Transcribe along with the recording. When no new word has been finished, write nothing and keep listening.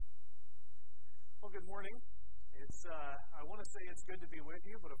Well, good morning. I want to say it's good to be with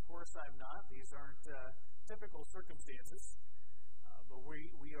you, but of course I'm not. These aren't typical circumstances. But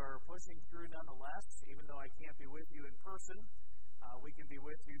we are pushing through nonetheless, even though I can't be with you in person. We can be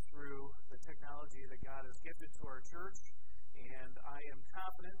with you through the technology that God has gifted to our church, and I am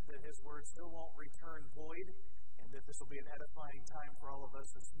confident that His Word still won't return void, and that this will be an edifying time for all of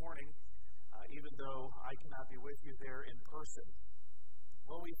us this morning, even though I cannot be with you there in person.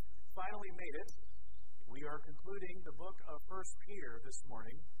 Well, we finally made it. We are concluding the book of 1 Peter this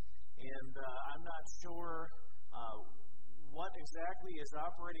morning, and I'm not sure what exactly is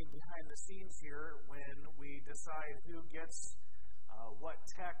operating behind the scenes here when we decide who gets what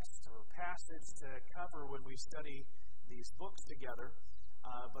text or passage to cover when we study these books together.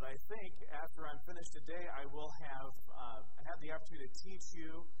 But I think after I'm finished today, I will have the opportunity to teach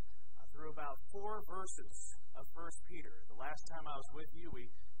you through about 4 verses of 1 Peter. The last time I was with you, we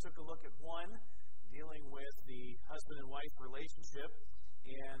took a look at one dealing with the husband and wife relationship,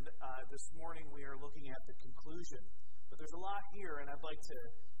 and this morning we are looking at the conclusion. But there's a lot here, and I'd like to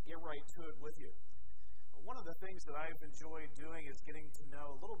get right to it with you. One of the things that I've enjoyed doing is getting to know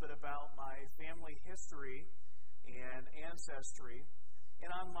a little bit about my family history and ancestry.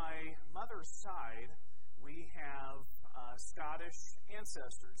 And on my mother's side, we have Scottish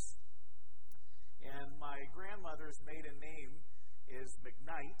ancestors. And my grandmother's maiden name is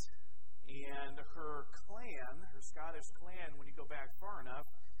McKnight, and her clan, her Scottish clan, when you go back far enough,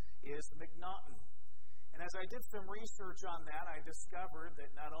 is the McNaughton. And as I did some research on that, I discovered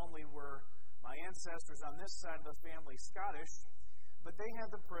that not only were my ancestors on this side of the family Scottish, but they had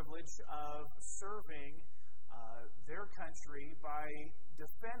the privilege of serving their country by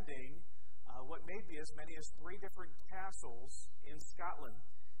defending what may be as many as 3 different castles in Scotland.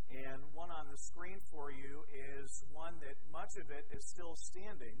 And one on the screen for you is one that much of it is still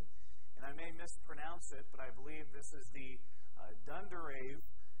standing. And I may mispronounce it, but I believe this is the Dunderave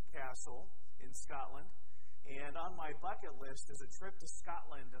Castle in Scotland. And on my bucket list is a trip to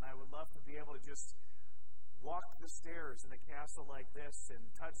Scotland, and I would love to be able to just walk the stairs in a castle like this and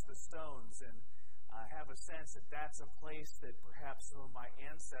touch the stones and have a sense that that's a place that perhaps some of my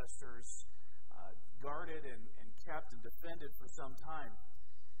ancestors guarded and kept and defended for some time.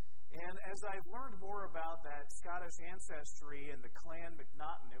 And as I've learned more about that Scottish ancestry and the clan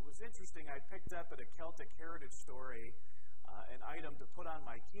McNaughton, it was interesting. I picked up at a Celtic Heritage store an item to put on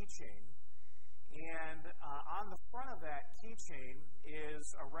my keychain. And on the front of that keychain is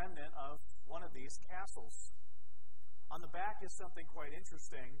a remnant of one of these castles. On the back is something quite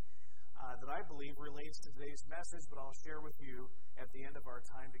interesting that I believe relates to today's message, but I'll share with you at the end of our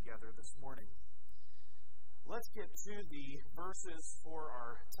time together this morning. Let's get to the verses for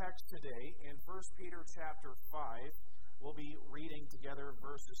our text today. In 1 Peter chapter 5, we'll be reading together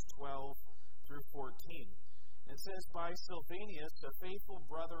verses 12 through 14. It says, "By Silvanus, a faithful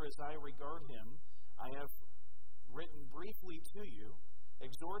brother as I regard him, I have written briefly to you,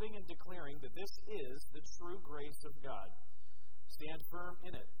 exhorting and declaring that this is the true grace of God. Stand firm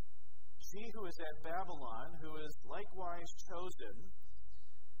in it. She who is at Babylon, who is likewise chosen,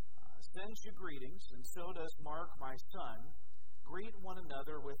 sends you greetings, and so does Mark, my son. Greet one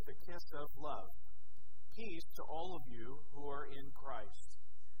another with the kiss of love. Peace to all of you who are in Christ."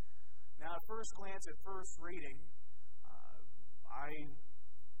 Now, at first glance, at first reading, I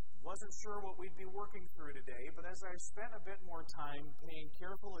wasn't sure what we'd be working through today, but as I spent a bit more time paying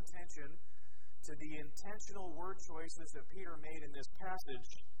careful attention to the intentional word choices that Peter made in this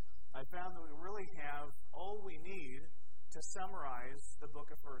passage, I found that we really have all we need to summarize the book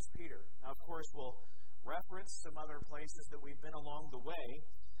of 1 Peter. Now, of course, we'll reference some other places that we've been along the way,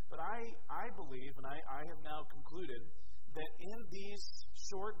 but I believe, and I have now concluded, that in these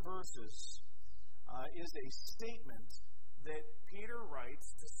short verses is a statement that Peter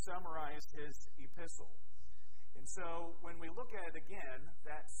writes to summarize his epistle. And so, when we look at it again,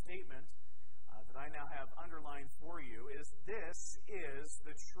 that statement that I now have underlined for you is, "This is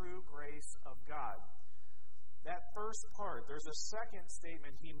the true grace of God." That first part, there's a second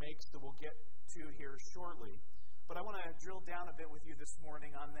statement he makes that we'll get to here shortly. But I want to drill down a bit with you this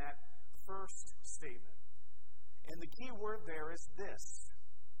morning on that first statement. And the key word there is this.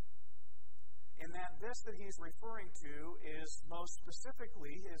 And that he's referring to is most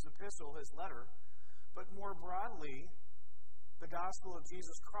specifically his epistle, his letter, but more broadly, the gospel of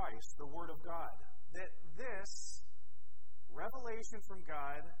Jesus Christ, the Word of God. That this revelation from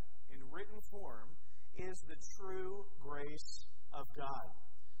God in written form is the true grace of God.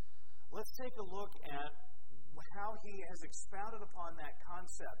 Let's take a look at how he has expounded upon that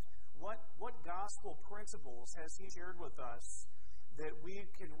concept. What gospel principles has he shared with us that we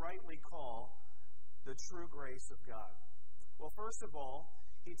can rightly call the true grace of God? Well, first of all,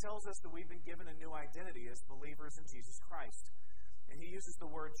 he tells us that we've been given a new identity as believers in Jesus Christ. And he uses the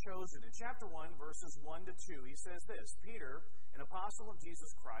word chosen. In chapter 1, verses 1 to 2, he says this, Peter, an apostle of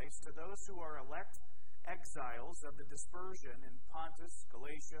Jesus Christ, to those who are elect exiles of the dispersion in Pontus,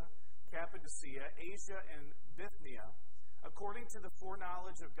 Galatia, Cappadocia, Asia, and Bithynia, according to the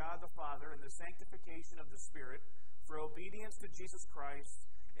foreknowledge of God the Father and the sanctification of the Spirit, for obedience to Jesus Christ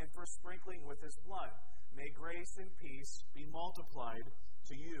and for sprinkling with his blood, may grace and peace be multiplied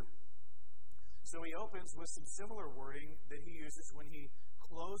to you. So he opens with some similar wording that he uses when he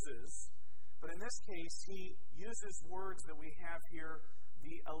closes. But in this case, he uses words that we have here,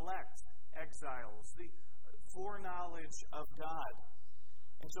 the elect exiles, the foreknowledge of God.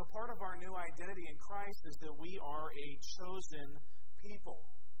 And so part of our new identity in Christ is that we are a chosen people.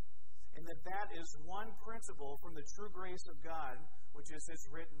 And that is one principle from the true grace of God, which is his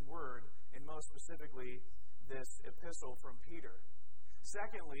written word, and most specifically, this epistle from Peter.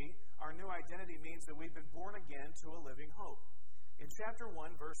 Secondly, our new identity means that we've been born again to a living hope. In chapter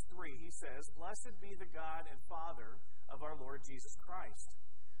 1, verse 3, he says, Blessed be the God and Father of our Lord Jesus Christ.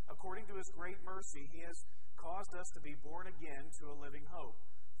 According to his great mercy, he has caused us to be born again to a living hope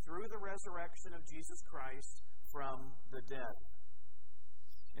through the resurrection of Jesus Christ from the dead.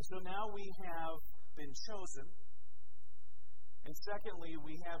 And so now we have been chosen. And secondly,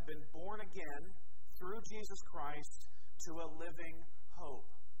 we have been born again through Jesus Christ to a living hope.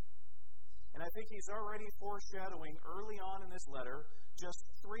 And I think he's already foreshadowing early on in this letter, just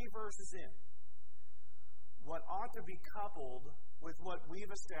 3 verses in, what ought to be coupled with what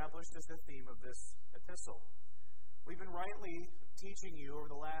we've established as the theme of this epistle. We've been rightly teaching you over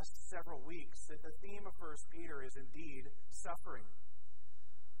the last several weeks that the theme of 1 Peter is indeed suffering.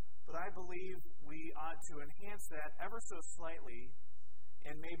 But I believe we ought to enhance that ever so slightly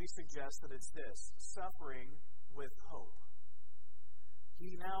and maybe suggest that it's this, suffering with hope.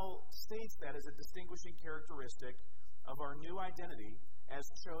 He now states that as a distinguishing characteristic of our new identity as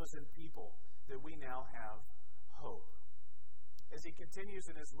chosen people, that we now have hope. As he continues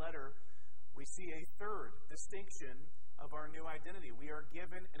in his letter, we see a third distinction of our new identity. We are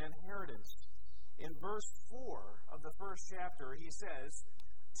given an inheritance. In verse 4 of the first chapter, he says,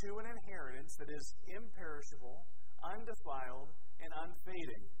 to an inheritance that is imperishable, undefiled, and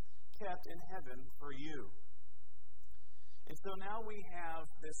unfading, kept in heaven for you. And so now we have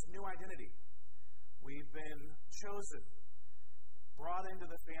this new identity. We've been chosen, brought into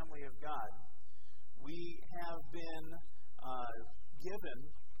the family of God. We have been given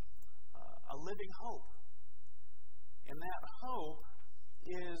a living hope. And that hope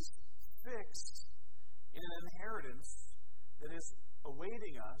is fixed in an inheritance that is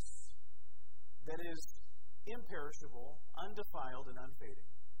awaiting us, that is imperishable, undefiled, and unfading.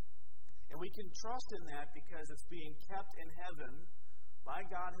 And we can trust in that because it's being kept in heaven by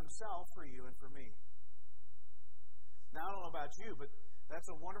God himself for you and for me. Now, I don't know about you, but that's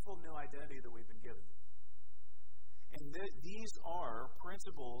a wonderful new identity that we've been given. And these are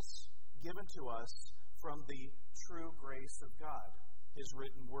principles given to us from the true grace of God, his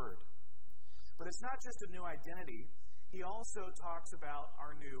written word. But it's not just a new identity. He also talks about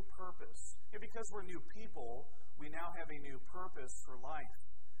our new purpose. And because we're new people, we now have a new purpose for life.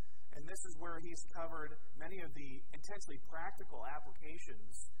 And this is where he's covered many of the intensely practical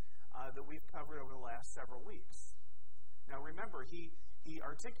applications that we've covered over the last several weeks. Now remember, he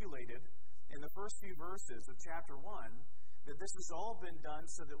articulated in the first few verses of chapter 1 that this has all been done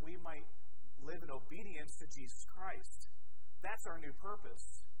so that we might live in obedience to Jesus Christ. That's our new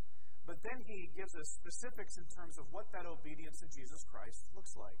purpose. But then he gives us specifics in terms of what that obedience to Jesus Christ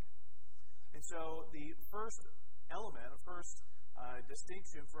looks like. And so the first element, the first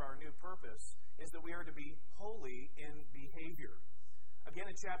distinction for our new purpose is that we are to be holy in behavior. Again,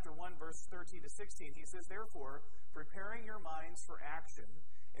 in chapter 1, verse 13 to 16, he says, Therefore, preparing your minds for action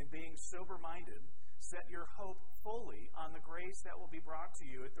and being sober-minded, set your hope fully on the grace that will be brought to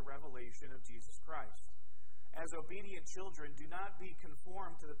you at the revelation of Jesus Christ. As obedient children, do not be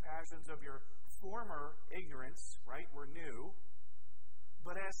conformed to the passions of your former ignorance, right? We're new.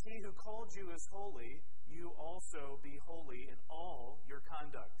 But as he who called you is holy, you also be holy in all your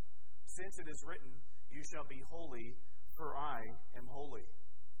conduct. Since it is written, you shall be holy, for I am holy.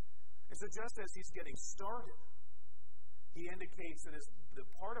 And so just as he's getting started, he indicates that as the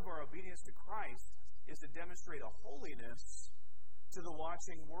part of our obedience to Christ is to demonstrate a holiness to the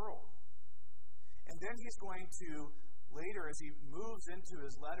watching world. And then he's going to, later as he moves into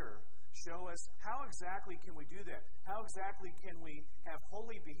his letter, show us how exactly can we do that? How exactly can we have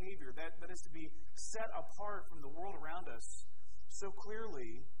holy behavior that is to be set apart from the world around us so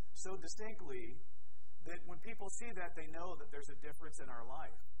clearly, so distinctly, that when people see that, they know that there's a difference in our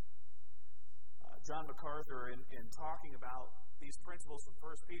life. John MacArthur, in talking about these principles from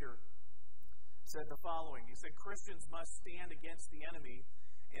 1 Peter, said the following. He said, Christians must stand against the enemy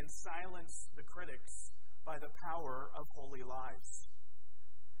and silence the critics by the power of holy lives.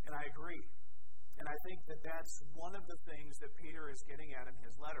 And I agree. And I think that that's one of the things that Peter is getting at in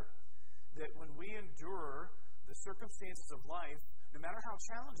his letter. That when we endure the circumstances of life, no matter how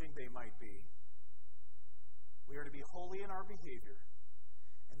challenging they might be, we are to be holy in our behavior.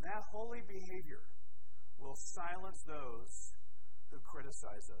 And that holy behavior will silence those who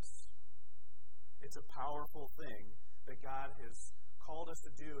criticize us. It's a powerful thing that God has called us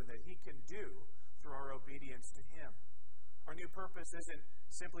to do and that He can do through our obedience to Him. Our new purpose isn't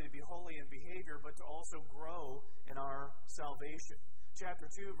simply to be holy in behavior, but to also grow in our salvation. Chapter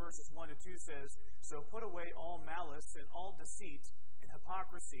 2, verses 1 to 2 says, So put away all malice and all deceit and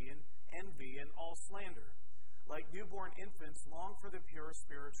hypocrisy and envy and all slander. Like newborn infants, long for the pure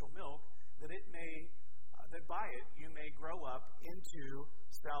spiritual milk, that by it you may grow up into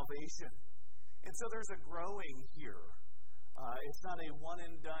salvation. And so there's a growing here. It's not a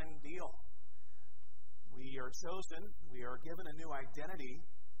one-and-done deal. We are chosen, we are given a new identity,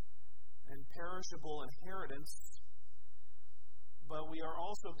 and perishable inheritance, but we are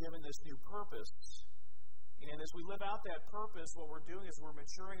also given this new purpose. And as we live out that purpose, what we're doing is we're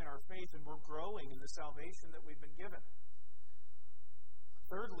maturing in our faith and we're growing in the salvation that we've been given.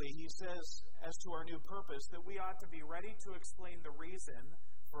 Thirdly, he says, as to our new purpose, that we ought to be ready to explain the reason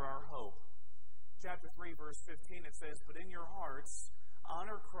for our hope. Chapter 3, verse 15, it says, But in your hearts,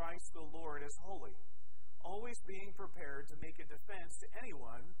 honor Christ the Lord as holy, always being prepared to make a defense to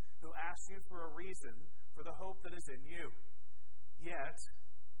anyone who asks you for a reason for the hope that is in you. Yet,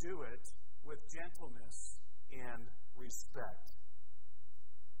 do it with gentleness and respect.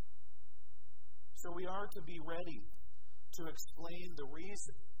 So we are to be ready to explain the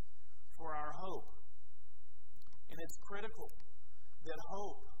reason for our hope. And it's critical that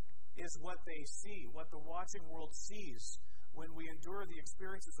hope is what they see, what the watching world sees when we endure the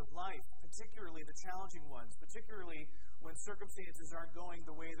experiences of life, particularly the challenging ones, particularly when circumstances aren't going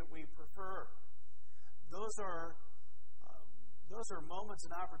the way that we prefer. Those are moments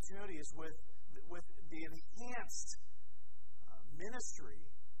and opportunities with the enhanced ministry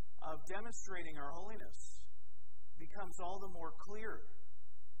of demonstrating our holiness becomes all the more clear.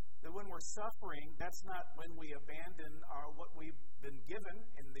 That when we're suffering, that's not when we abandon what we've been given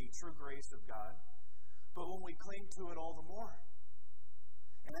in the true grace of God, but when we cling to it all the more.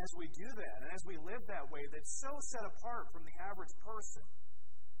 And as we do that, and as we live that way that's so set apart from the average person,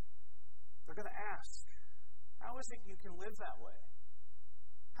 they're going to ask, how is it you can live that way?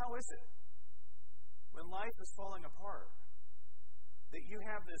 How is it, when life is falling apart, that you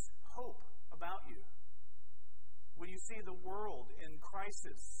have this hope about you? When you see the world in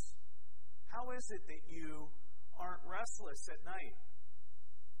crisis, how is it that you aren't restless at night?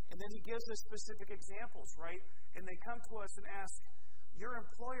 And then he gives us specific examples, right? And they come to us and ask, your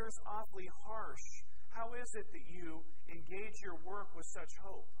employer's awfully harsh. How is it that you engage your work with such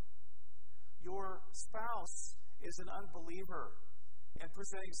hope? Your spouse is an unbeliever and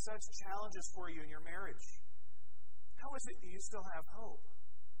presenting such challenges for you in your marriage. How is it that you still have hope?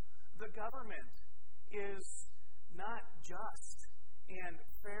 The government is not just and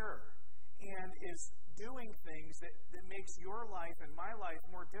fair and is doing things that makes your life and my life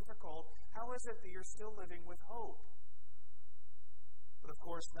more difficult. How is it that you're still living with hope? But of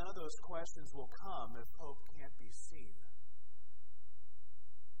course, none of those questions will come if hope can't be seen.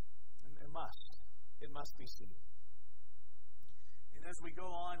 And it must be seen. And as we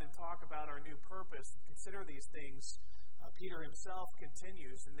go on and talk about our new purpose, consider these things, Peter himself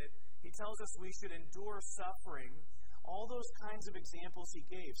continues, and that he tells us we should endure suffering. All those kinds of examples he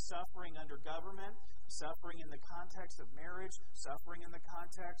gave, suffering under government, suffering in the context of marriage, suffering in the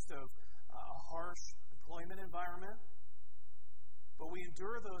context of a harsh employment environment. But we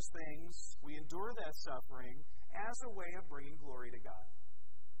endure those things, we endure that suffering as a way of bringing glory to God.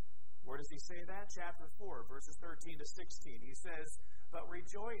 Where does he say that? Chapter 4, verses 13 to 16. He says, But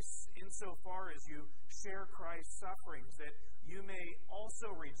rejoice insofar as you share Christ's sufferings, that you may also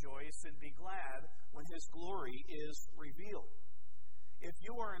rejoice and be glad when His glory is revealed. If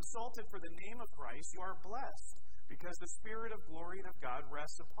you are insulted for the name of Christ, you are blessed, because the Spirit of glory and of God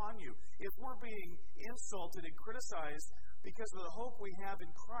rests upon you. If we're being insulted and criticized because of the hope we have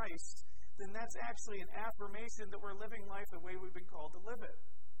in Christ, then that's actually an affirmation that we're living life the way we've been called to live it.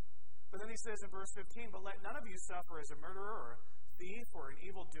 But then he says in verse 15, But let none of you suffer as a murderer or a thief or an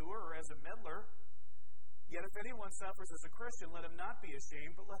evildoer or as a meddler. Yet if anyone suffers as a Christian, let him not be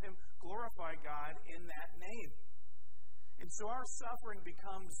ashamed, but let him glorify God in that name. And so our suffering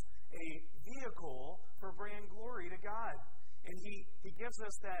becomes a vehicle for bringing glory to God. And He gives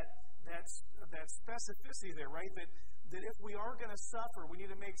us that specificity there, right? That if we are going to suffer, we need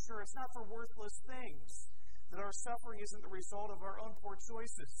to make sure it's not for worthless things. That our suffering isn't the result of our own poor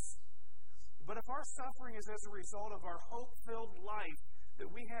choices. But if our suffering is as a result of our hope-filled life that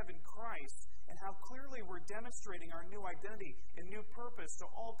we have in Christ, and how clearly we're demonstrating our new identity and new purpose to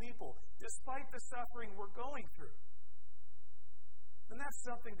all people, despite the suffering we're going through, then that's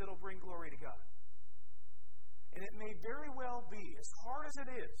something that'll bring glory to God. And it may very well be, as hard as it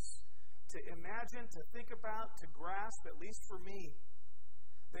is, to imagine, to think about, to grasp, at least for me,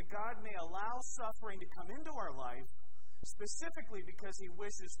 that God may allow suffering to come into our life specifically because He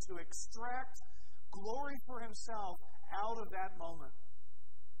wishes to extract glory for Himself out of that moment.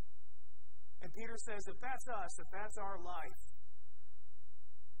 And Peter says, if that's us, if that's our life,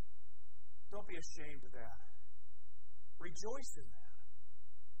 don't be ashamed of that. Rejoice in that.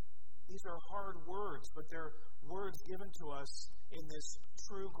 These are hard words, but they're words given to us in this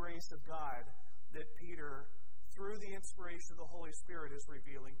true grace of God that Peter, through the inspiration of the Holy Spirit, is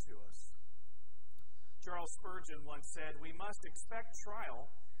revealing to us. Charles Spurgeon once said, we must expect trial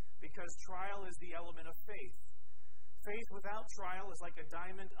because trial is the element of faith. Faith without trial is like a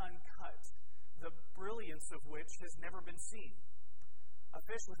diamond uncut, the brilliance of which has never been seen. A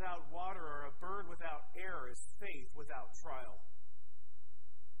fish without water or a bird without air is faith without trial.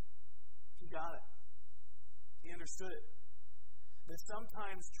 He got it. He understood it. That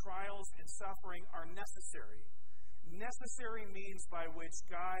sometimes trials and suffering are necessary. Necessary means by which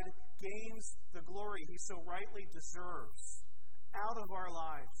God gains the glory He so rightly deserves out of our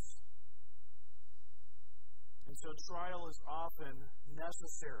lives. And so trial is often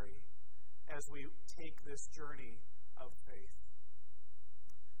necessary as we take this journey of faith.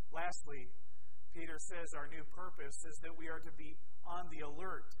 Lastly, Peter says our new purpose is that we are to be on the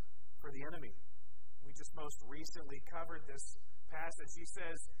alert for the enemy. We just most recently covered this passage. He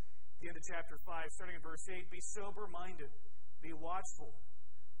says, at the end of chapter 5, starting in verse 8, be sober-minded, be watchful.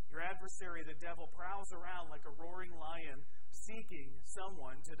 Your adversary, the devil, prowls around like a roaring lion, seeking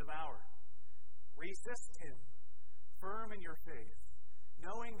someone to devour. Resist him, firm in your faith,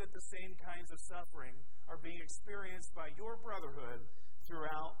 knowing that the same kinds of suffering are being experienced by your brotherhood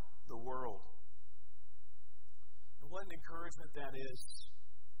throughout the world. And what an encouragement that is.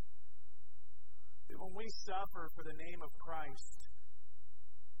 That when we suffer for the name of Christ,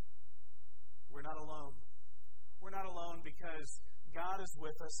 we're not alone. We're not alone because God is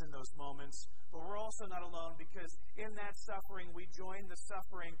with us in those moments, but we're also not alone because in that suffering we join the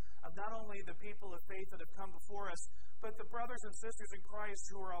suffering of not only the people of faith that have come before us, but the brothers and sisters in Christ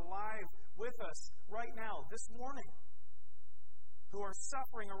who are alive with us right now, this morning, who are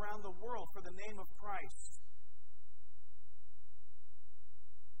suffering around the world for the name of Christ.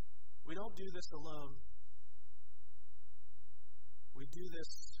 We don't do this alone. We do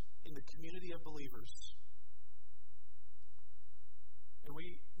this in the community of believers. And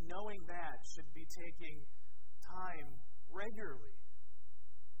we, knowing that, should be taking time regularly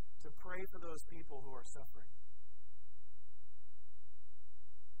to pray for those people who are suffering.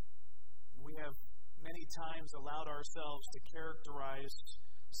 We have many times allowed ourselves to characterize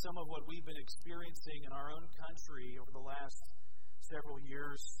some of what we've been experiencing in our own country over the last several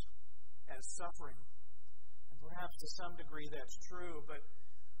years as suffering. And perhaps to some degree that's true, but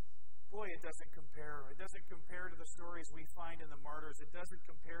boy, it doesn't compare. It doesn't compare to the stories we find in the martyrs. It doesn't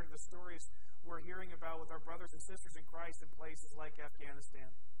compare to the stories we're hearing about with our brothers and sisters in Christ in places like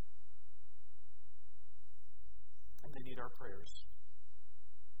Afghanistan. And they need our prayers.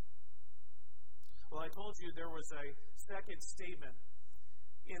 Well, I told you there was a second statement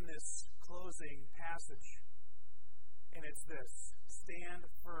in this closing passage, and it's this: stand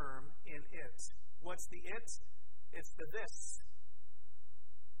firm in it. What's the it? It's the this.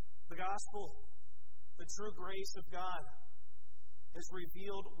 The gospel, the true grace of God, His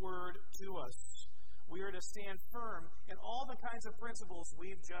revealed word to us. We are to stand firm in all the kinds of principles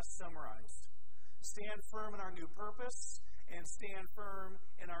we've just summarized. Stand firm in our new purpose and stand firm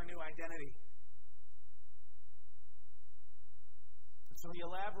in our new identity. So he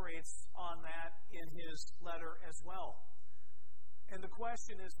elaborates on that in his letter as well. And the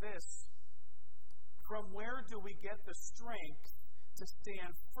question is this: from where do we get the strength to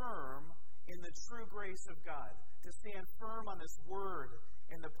stand firm in the true grace of God? To stand firm on His Word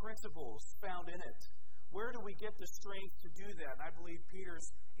and the principles found in it? Where do we get the strength to do that? And I believe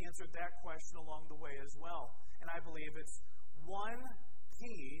Peter's answered that question along the way as well. And I believe it's one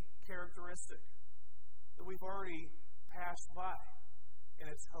key characteristic: that we've already passed by, and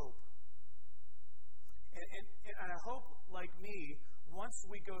it's hope. And I hope, like me, once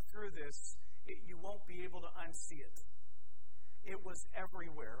we go through this, you won't be able to unsee it. It was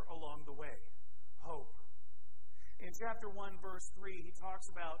everywhere along the way. Hope. In chapter 1, verse 3, he talks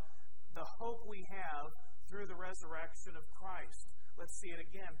about the hope we have through the resurrection of Christ. Let's see it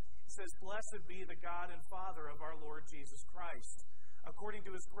again. It says, "Blessed be the God and Father of our Lord Jesus Christ. According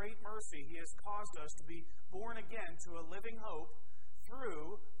to his great mercy, he has caused us to be born again to a living hope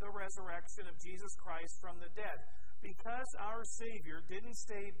through the resurrection of Jesus Christ from the dead." Because our Savior didn't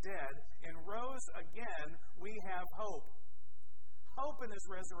stay dead and rose again, we have hope. Hope in his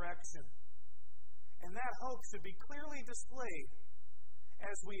resurrection. And that hope should be clearly displayed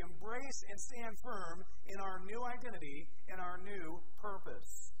as we embrace and stand firm in our new identity and our new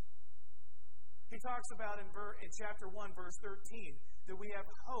purpose. He talks about in chapter 1, verse 13, that we have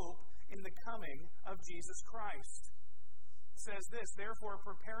hope in the coming of Jesus Christ. It says this, "Therefore,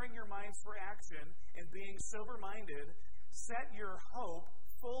 preparing your minds for action and being sober-minded, set your hope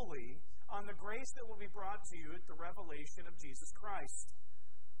fully on the grace that will be brought to you at the revelation of Jesus Christ."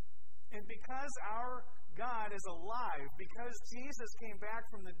 And because our God is alive, because Jesus came back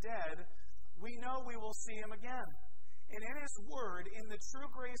from the dead, we know we will see him again. And in his word, in the true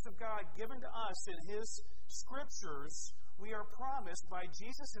grace of God given to us in his scriptures, we are promised by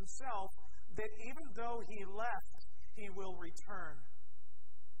Jesus himself that even though he left, he will return.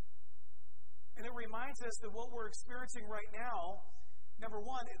 And it reminds us that what we're experiencing right now, number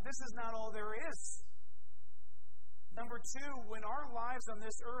one, this is not all there is. Number two, when our lives on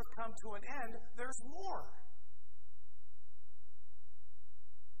this earth come to an end, there's more.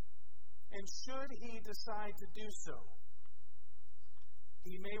 And should he decide to do so,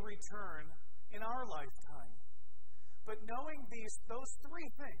 he may return in our lifetime. But knowing those three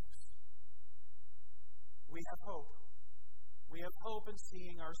things, we have hope. We have hope in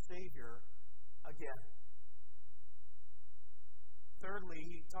seeing our Savior again. Thirdly,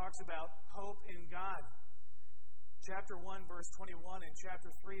 he talks about hope in God. Chapter 1, verse 21, and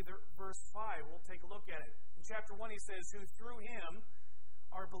chapter 3, verse 5. We'll take a look at it. In chapter 1, he says, "Who through him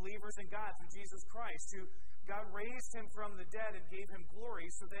are believers in God, through Jesus Christ, who God raised him from the dead and gave him glory,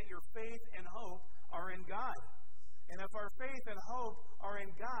 so that your faith and hope are in God. And if our faith and hope are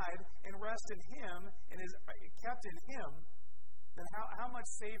in God and rest in him and is kept in him, then how much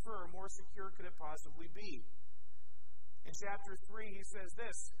safer or more secure could it possibly be?" In chapter 3, he says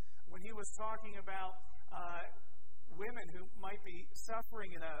this, when he was talking about women who might be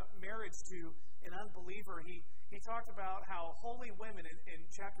suffering in a marriage to an unbeliever, he talked about how holy women, in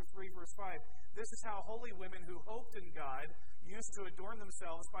chapter 3, verse 5, this is how holy women who hoped in God used to adorn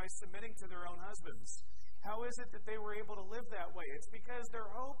themselves by submitting to their own husbands. How is it that they were able to live that way? It's because their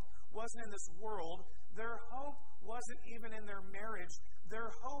hope wasn't in this world. Their hope wasn't even in their marriage. Their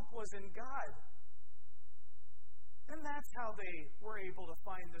hope was in God. And that's how they were able to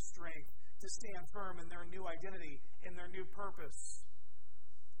find the strength to stand firm in their new identity, in their new purpose.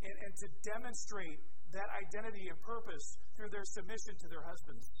 And to demonstrate that identity and purpose through their submission to their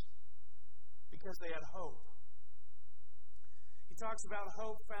husbands. Because they had hope. He talks about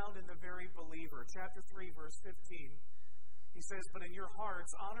hope found in the very believer. Chapter 3, verse 15. He says, "But in your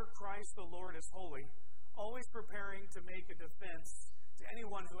hearts, honor Christ the Lord as holy, always preparing to make a defense to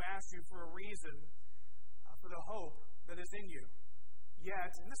anyone who asks you for a reason for the hope that is in you.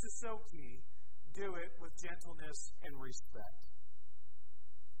 Yet," and this is so key, "do it with gentleness and respect."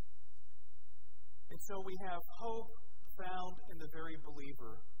 And so we have hope found in the very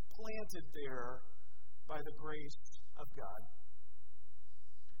believer, planted there by the grace of God.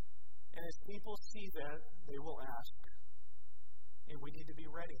 And as people see that, they will ask. And we need to be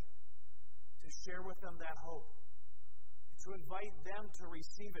ready to share with them that hope, to invite them to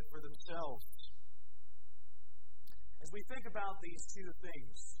receive it for themselves. As we think about these two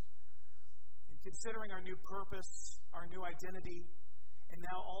things, and considering our new purpose, our new identity, and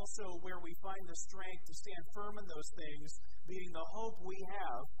now also where we find the strength to stand firm in those things, being the hope we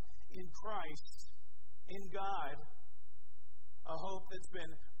have in Christ, in God, a hope that's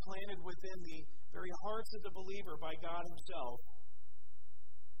been planted within the very hearts of the believer by God himself,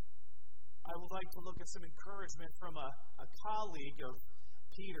 I would like to look at some encouragement from a colleague of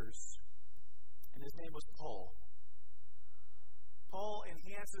Peter's, and his name was Paul. Paul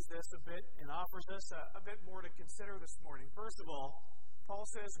enhances this a bit and offers us a bit more to consider this morning. First of all, Paul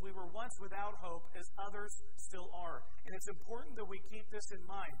says we were once without hope as others still are. And it's important that we keep this in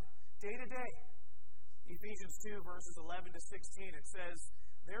mind day to day. Ephesians 2, verses 11 to 16, it says,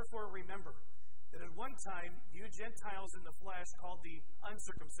 "Therefore remember that at one time you Gentiles in the flesh, called the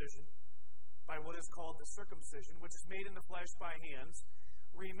uncircumcision, by what is called the circumcision, which is made in the flesh by hands,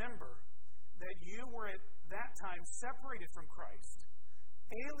 remember that you were at that time separated from Christ,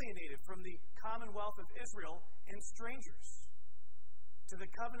 alienated from the commonwealth of Israel, and strangers to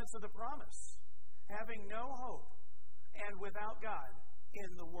the covenants of the promise, having no hope and without God in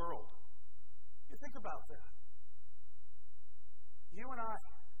the world. You think about that. You and I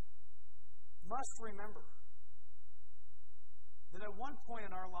must remember that at one point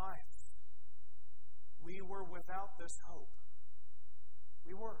in our lives, we were without this hope.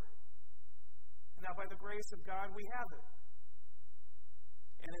 We were. And now by the grace of God, we have it.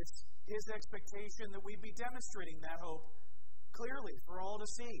 And it's His expectation that we be demonstrating that hope clearly for all to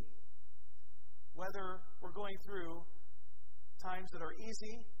see. Whether we're going through times that are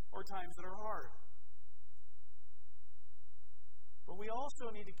easy or times that are hard. But we also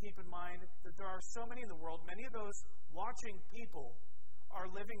need to keep in mind that there are so many in the world, many of those watching people are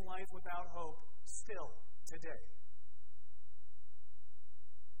living life without hope still today.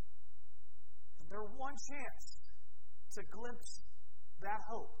 And their one chance to glimpse that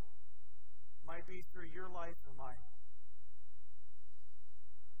hope might be through your life or mine.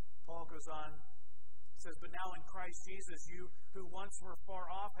 Paul goes on, says, "But now in Christ Jesus, you who once were far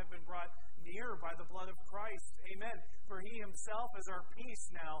off have been brought near by the blood of Christ." Amen. "For He Himself is our peace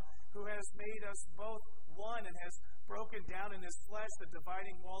now, who has made us both one and has broken down in His flesh the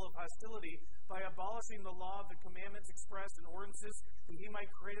dividing wall of hostility by abolishing the law of the commandments expressed in ordinances, that He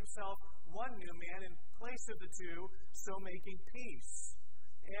might create Himself one new man in place of the two, so making peace,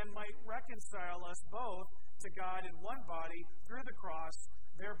 and might reconcile us both to God in one body through the cross,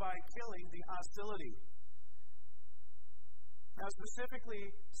 thereby killing the hostility." Now,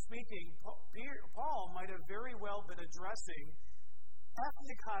 specifically speaking, Paul might have very well been addressing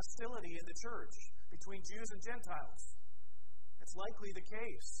ethnic hostility in the church between Jews and Gentiles. It's likely the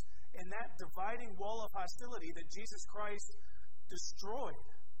case. And that dividing wall of hostility that Jesus Christ destroyed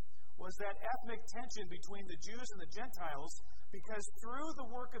was that ethnic tension between the Jews and the Gentiles, because through the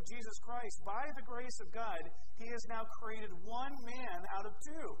work of Jesus Christ, by the grace of God, He has now created one man out of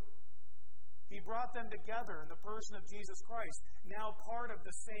two. He brought them together in the person of Jesus Christ, now part of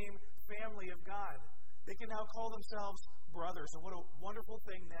the same family of God. They can now call themselves brothers, and what a wonderful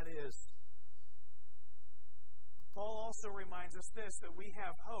thing that is. Paul also reminds us this, that we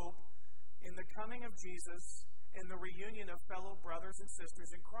have hope in the coming of Jesus and the reunion of fellow brothers and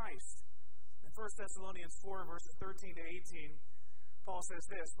sisters in Christ. In 1 Thessalonians 4, verses 13 to 18, Paul says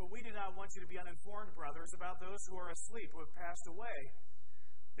this, "But we do not want you to be uninformed, brothers, about those who are asleep, who have passed away,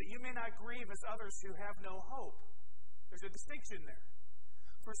 that you may not grieve as others who have no hope." There's a distinction there.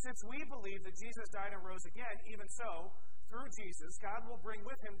 "For since we believe that Jesus died and rose again, even so, through Jesus, God will bring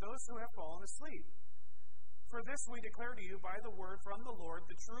with Him those who have fallen asleep. For this we declare to you by the word from the Lord,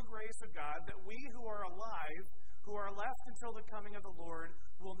 the true grace of God, that we who are alive, who are left until the coming of the Lord,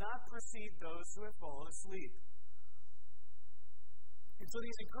 will not precede those who have fallen asleep." And so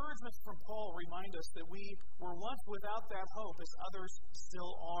these encouragements from Paul remind us that we were once without that hope, as others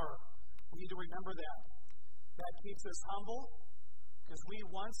still are. We need to remember that. That keeps us humble, because we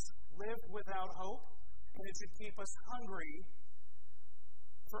once lived without hope, and it should keep us hungry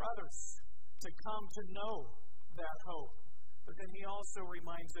for others to come to know that hope. But then he also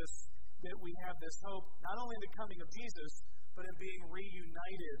reminds us that we have this hope not only in the coming of Jesus, but in being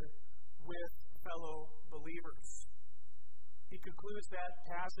reunited with fellow believers. He concludes that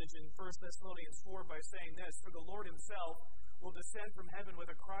passage in 1 Thessalonians 4 by saying this, "For the Lord Himself will descend from heaven with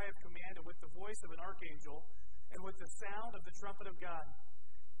a cry of command and with the voice of an archangel and with the sound of the trumpet of God.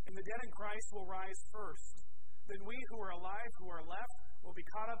 And the dead in Christ will rise first. Then we who are alive, who are left, will be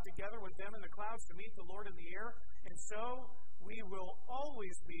caught up together with them in the clouds to meet the Lord in the air. And so we will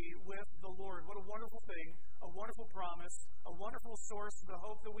always be with the Lord." What a wonderful thing, a wonderful promise, a wonderful source of the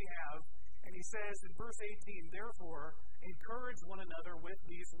hope that we have. And he says in verse 18, "Therefore, encourage one another with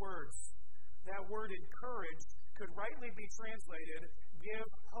these words." That word encourage could rightly be translated, give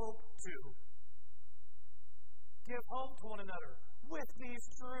hope to. Give hope to one another with these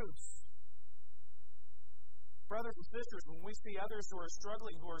truths. Brothers and sisters, when we see others who are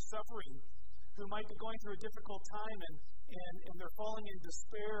struggling, who are suffering, who might be going through a difficult time and they're falling in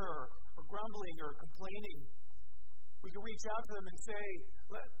despair or grumbling or complaining, we can reach out to them and say,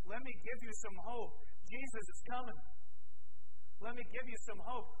 let me give you some hope. Jesus is coming. Let me give you some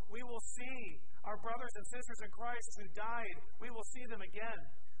hope. We will see our brothers and sisters in Christ who died. We will see them again.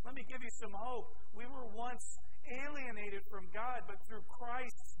 Let me give you some hope. We were once alienated from God, but through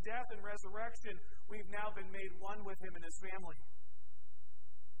Christ's death and resurrection, we've now been made one with Him and His family.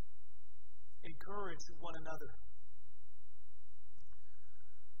 Encourage one another.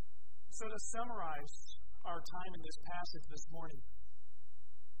 So to summarize our time in this passage this morning,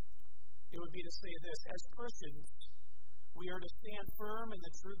 it would be to say this: as Christians, we are to stand firm in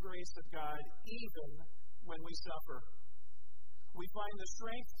the true grace of God even when we suffer. We find the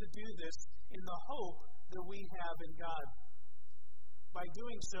strength to do this in the hope that we have in God. By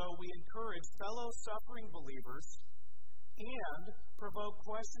doing so, we encourage fellow suffering believers and provoke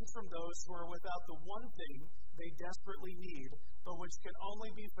questions from those who are without the one thing they desperately need, but which can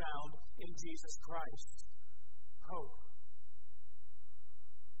only be found in Jesus Christ: hope.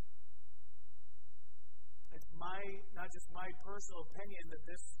 It's not just my personal opinion that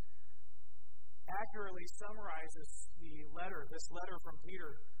this accurately summarizes this letter from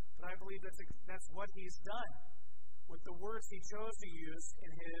Peter, but I believe that's what he's done with the words he chose to use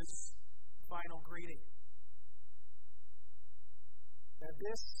in his final greeting. That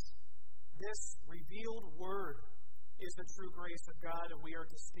this revealed word is the true grace of God, and we are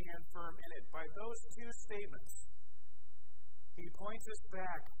to stand firm in it. By those two statements, he points us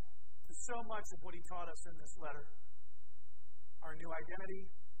back to so much of what he taught us in this letter: our new identity,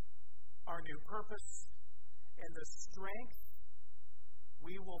 our new purpose, and the strength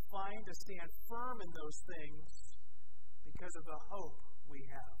we will find to stand firm in those things because of the hope we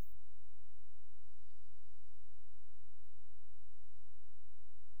have.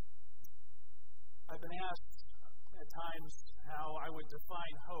 I've been asked at times how I would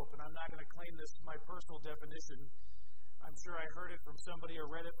define hope, and I'm not going to claim this as my personal definition. I'm sure I heard it from somebody or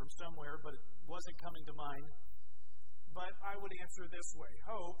read it from somewhere, but it wasn't coming to mind. But I would answer this way: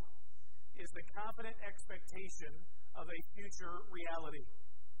 hope is the confident expectation of a future reality.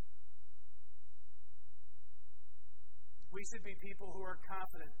 We should be people who are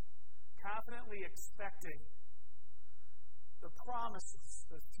confidently expecting the promises,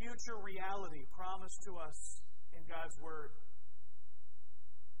 the future reality promised to us in God's Word.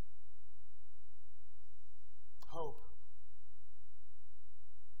 Hope.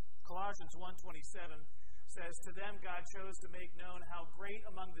 Colossians 1:27 says, "To them God chose to make known how great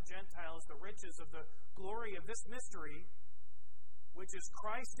among the Gentiles the riches of the glory of this mystery, which is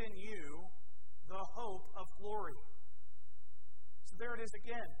Christ in you, the hope of glory." So there it is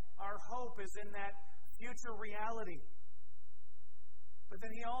again. Our hope is in that future reality. But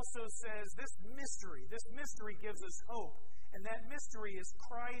then he also says this mystery gives us hope. And that mystery is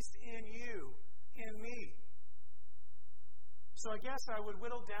Christ in you, in me. So I guess I would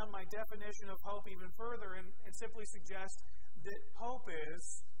whittle down my definition of hope even further and simply suggest that hope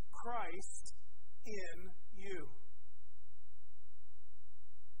is Christ in you.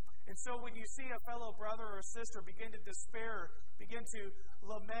 And so when you see a fellow brother or sister begin to despair, begin to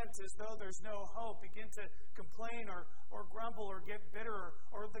lament as though there's no hope, begin to complain or grumble or get bitter,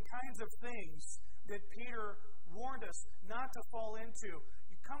 or the kinds of things that Peter warned us not to fall into,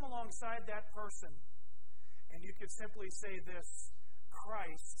 you come alongside that person and you could simply say this: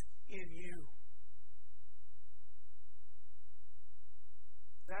 Christ in you.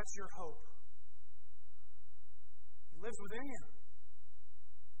 That's your hope. He lives within you.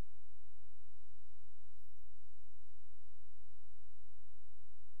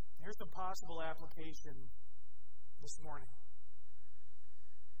 Here's a possible application this morning.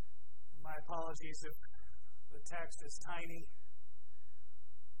 My apologies if the text is tiny.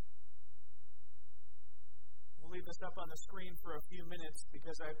 We'll leave this up on the screen for a few minutes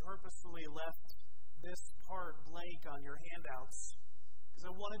because I purposefully left this part blank on your handouts because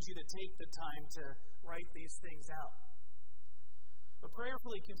I wanted you to take the time to write these things out. But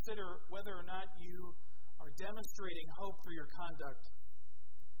prayerfully consider whether or not you are demonstrating hope through your conduct.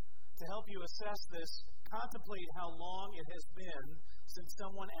 To help you assess this, contemplate how long it has been since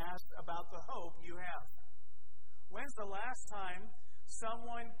someone asked about the hope you have. When's the last time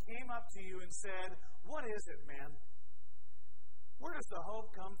someone came up to you and said, "What is it, man? Where does the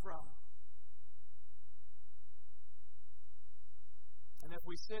hope come from?" And if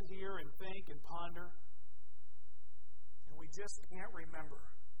we sit here and think and ponder, and we just can't remember,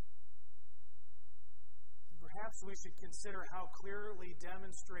 perhaps we should consider how clearly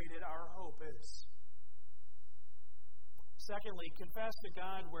demonstrated our hope is. Secondly, confess to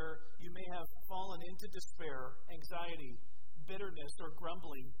God where you may have fallen into despair, anxiety, bitterness, or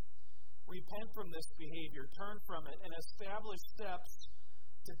grumbling. Repent from this behavior, turn from it, and establish steps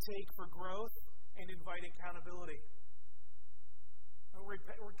to take for growth and invite accountability.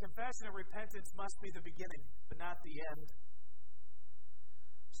 Confession and repentance must be the beginning, but not the end.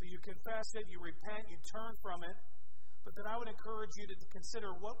 So you confess it, you repent, you turn from it, but then I would encourage you to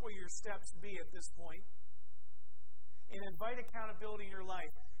consider what will your steps be at this point, and invite accountability in your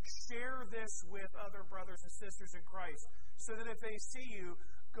life. Share this with other brothers and sisters in Christ, so that if they see you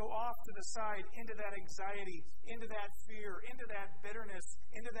go off to the side into that anxiety, into that fear, into that bitterness,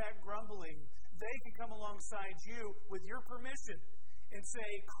 into that grumbling, they can come alongside you with your permission and say,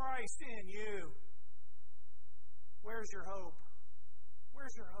 Christ in you. Where's your hope?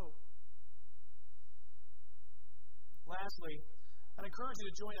 Where's your hope? Lastly, I'd encourage you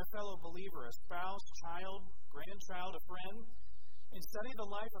to join a fellow believer, a spouse, child, grandchild, a friend, and study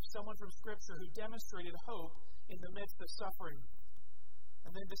the life of someone from Scripture who demonstrated hope in the midst of suffering.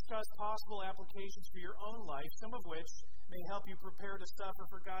 And then discuss possible applications for your own life, some of which may help you prepare to suffer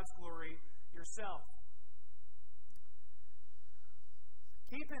for God's glory yourself.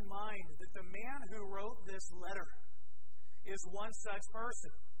 Keep in mind that the man who wrote this letter is one such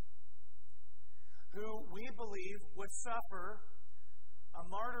person who we believe would suffer a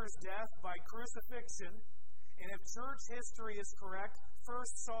martyr's death by crucifixion, and if church history is correct,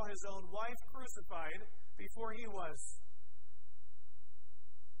 first saw his own wife crucified before he was.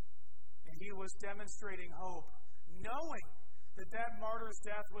 And he was demonstrating hope, knowing that that martyr's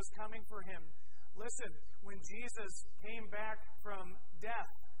death was coming for him. Listen, when Jesus came back from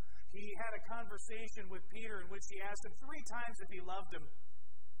death, he had a conversation with Peter in which he asked him 3 times if he loved him.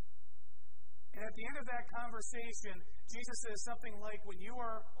 And at the end of that conversation, Jesus says something like, when you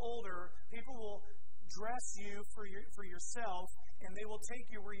are older, people will dress you for yourself, and they will take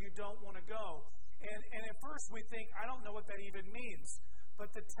you where you don't want to go. And at first we think, I don't know what that even means.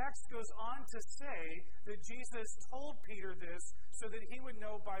 But the text goes on to say that Jesus told Peter this so that he would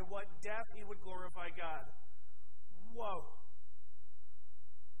know by what death he would glorify God. Whoa.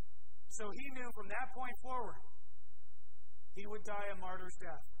 So he knew from that point forward he would die a martyr's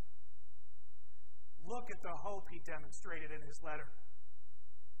death. Look at the hope he demonstrated in his letter.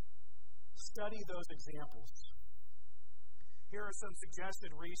 Study those examples. Here are some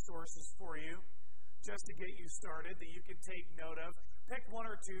suggested resources for you, just to get you started, that you can take note of. Pick 1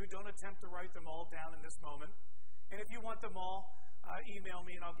 or 2. Don't attempt to write them all down in this moment. And if you want them all, email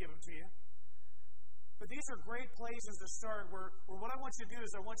me and I'll give them to you. But these are great places to start where what I want you to do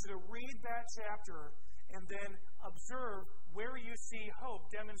is I want you to read that chapter and then observe where you see hope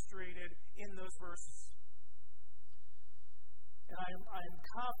demonstrated in those verses. And I am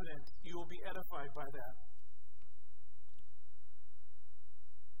confident you will be edified by that.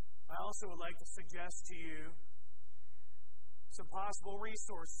 I also would like to suggest to you some possible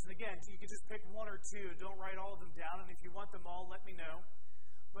resources. And again, you can just pick 1 or 2. Don't write all of them down. And if you want them all, let me know.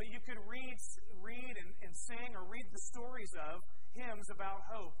 But you could read and sing or read the stories of hymns about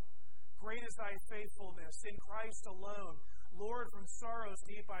hope. Great is thy faithfulness, in Christ alone. Lord, from sorrows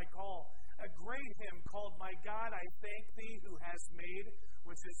deep I call. A great hymn called My God, I Thank Thee, Who Has Made,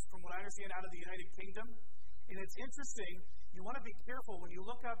 which is, from what I understand, out of the United Kingdom. And it's interesting, you want to be careful when you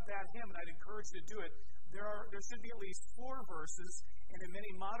look up that hymn, and I'd encourage you to do it. There should be at least 4 verses, and in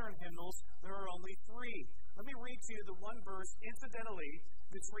many modern hymnals, there are only 3. Let me read to you the one verse, incidentally,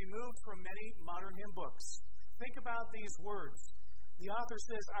 that's removed from many modern hymn books. Think about these words. The author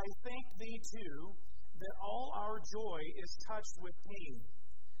says, I thank Thee, too, that all our joy is touched with pain,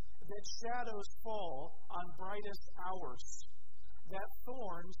 that shadows fall on brightest hours, that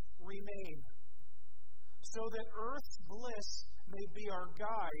thorns remain, so that earth's bliss may be our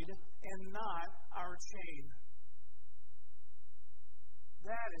guide and not our chain.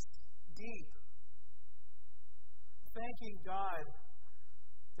 That is deep. Thanking God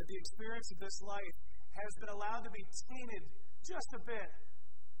that the experience of this life has been allowed to be tainted just a bit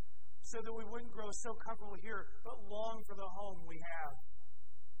so that we wouldn't grow so comfortable here, but long for the home we have.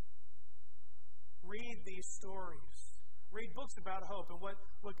 Read these stories. Read books about hope. And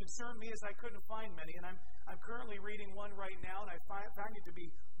what concerned me is I couldn't find many. And I'm currently reading one right now, and I find it to be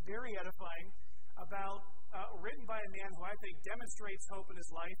very edifying, written by a man who I think demonstrates hope in his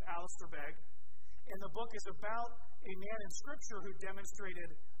life, Alistair Begg. And the book is about a man in Scripture who demonstrated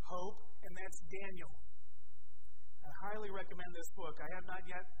hope, and that's Daniel. I highly recommend this book. I have not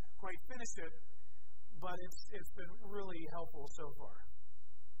yet quite finished it, but it's been really helpful so far.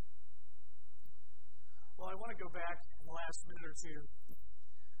 Well, I want to go back in the last minute or two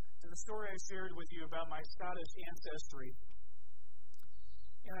to the story I shared with you about my Scottish ancestry.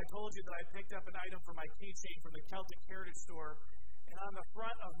 And I told you that I picked up an item from my keychain from the Celtic Heritage Store, and on the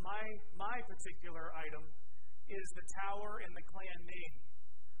front of my particular item is the tower and the clan name.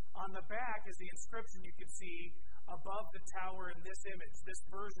 On the back is the inscription you can see above the tower in this image, this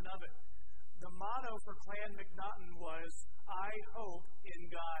version of it. The motto for Clan MacNaughton was, I hope in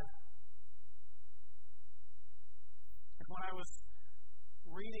God. And when I was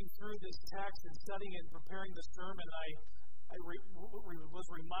reading through this text and studying and preparing the sermon, I was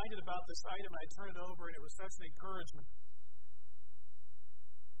reminded about this item, and I turned it over, and it was such an encouragement.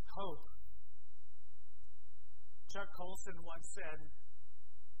 Hope. Chuck Colson once said,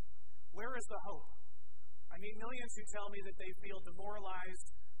 "Where is the hope? I meet millions who tell me that they feel demoralized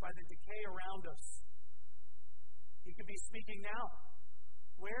by the decay around us." He could be speaking now.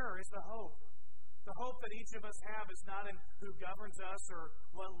 Where is the hope? The hope that each of us have is not in who governs us or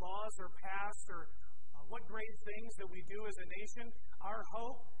what laws are passed or what great things that we do as a nation. Our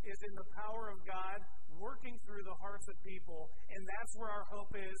hope is in the power of God working through the hearts of people, and that's where our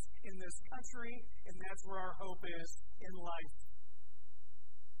hope is in this country, and that's where our hope is in life.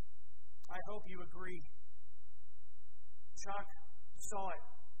 I hope you agree. Chuck saw it.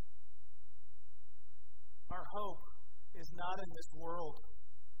 Our hope is not in this world.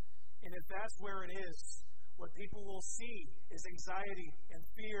 And if that's where it is, what people will see is anxiety and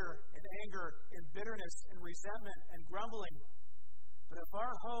fear and anger and bitterness and resentment and grumbling. But if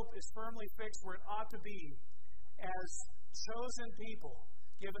our hope is firmly fixed where it ought to be, as chosen people,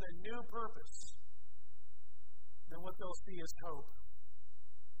 given a new purpose, then what they'll see is hope.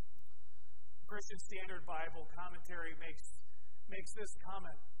 Christian Standard Bible commentary makes this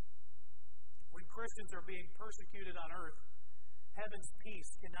comment. When Christians are being persecuted on earth, heaven's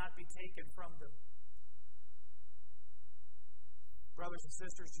peace cannot be taken from them. Brothers and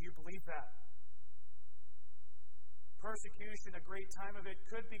sisters, do you believe that? Persecution, a great time of it,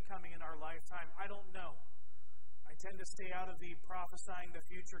 could be coming in our lifetime. I don't know. I tend to stay out of the prophesying the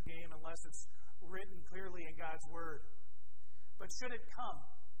future game unless it's written clearly in God's Word. But should it come,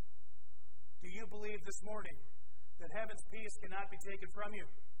 do you believe this morning that heaven's peace cannot be taken from you?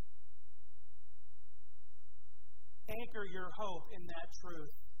 Anchor your hope in that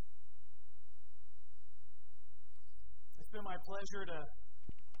truth. It's been my pleasure to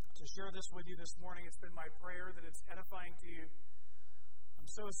share this with you this morning. It's been my prayer that it's edifying to you. I'm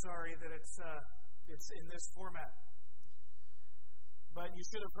so sorry that it's in this format. But you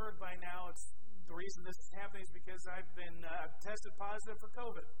should have heard by now, the reason this is happening is because I've been tested positive for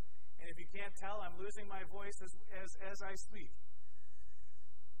COVID. And if you can't tell, I'm losing my voice as I speak.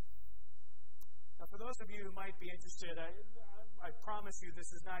 Now, for those of you who might be interested, I promise you this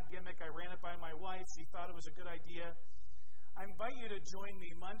is not gimmick. I ran it by my wife. She thought it was a good idea. I invite you to join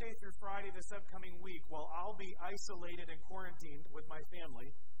me Monday through Friday this upcoming week while I'll be isolated and quarantined with my family.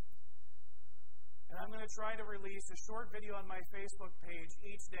 And I'm going to try to release a short video on my Facebook page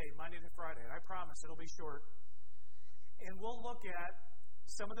each day, Monday to Friday. And I promise it'll be short. And we'll look at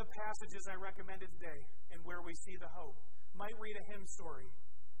some of the passages I recommended today and where we see the hope. Might read a hymn story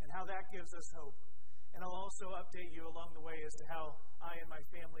and how that gives us hope. And I'll also update you along the way as to how I and my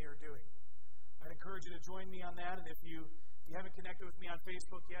family are doing. I'd encourage you to join me on that. And if you haven't connected with me on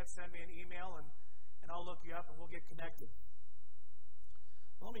Facebook yet, send me an email and I'll look you up and we'll get connected.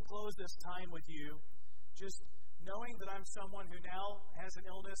 Let me close this time with you just knowing that I'm someone who now has an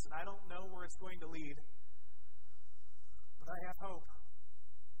illness and I don't know where it's going to lead. But I have hope.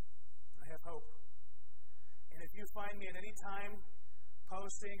 I have hope. And if you find me at any time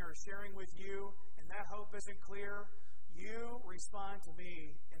posting or sharing with you and that hope isn't clear, you respond to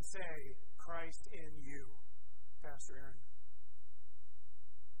me and say, "Christ in you." Pastor Aaron.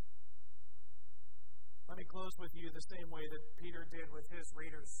 Let me close with you the same way that Peter did with his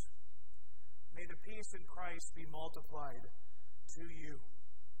readers. May the peace in Christ be multiplied to you.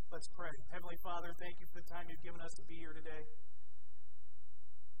 Let's pray. Heavenly Father, thank you for the time you've given us to be here today.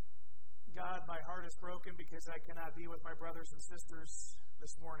 God, my heart is broken because I cannot be with my brothers and sisters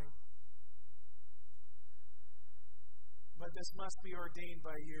this morning. But this must be ordained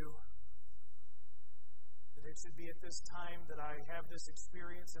by you. That it should be at this time that I have this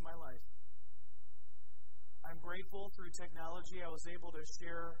experience in my life. I'm grateful through technology I was able to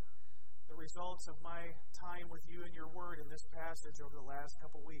share the results of my time with you and your word in this passage over the last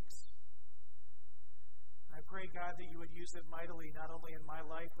couple weeks. And I pray, God, that you would use it mightily not only in my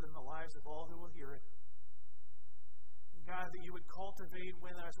life but in the lives of all who will hear it. And God, that you would cultivate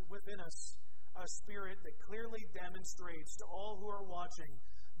within us a spirit that clearly demonstrates to all who are watching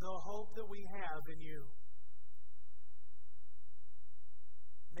the hope that we have in you.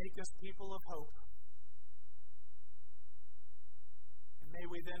 Make us people of hope. May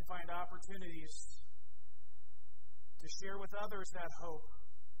we then find opportunities to share with others that hope,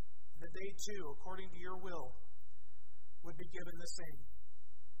 that they too, according to your will, would be given the same.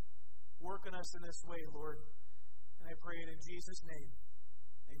 Work on us in this way, Lord. And I pray it in Jesus' name.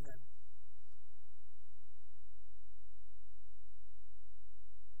 Amen.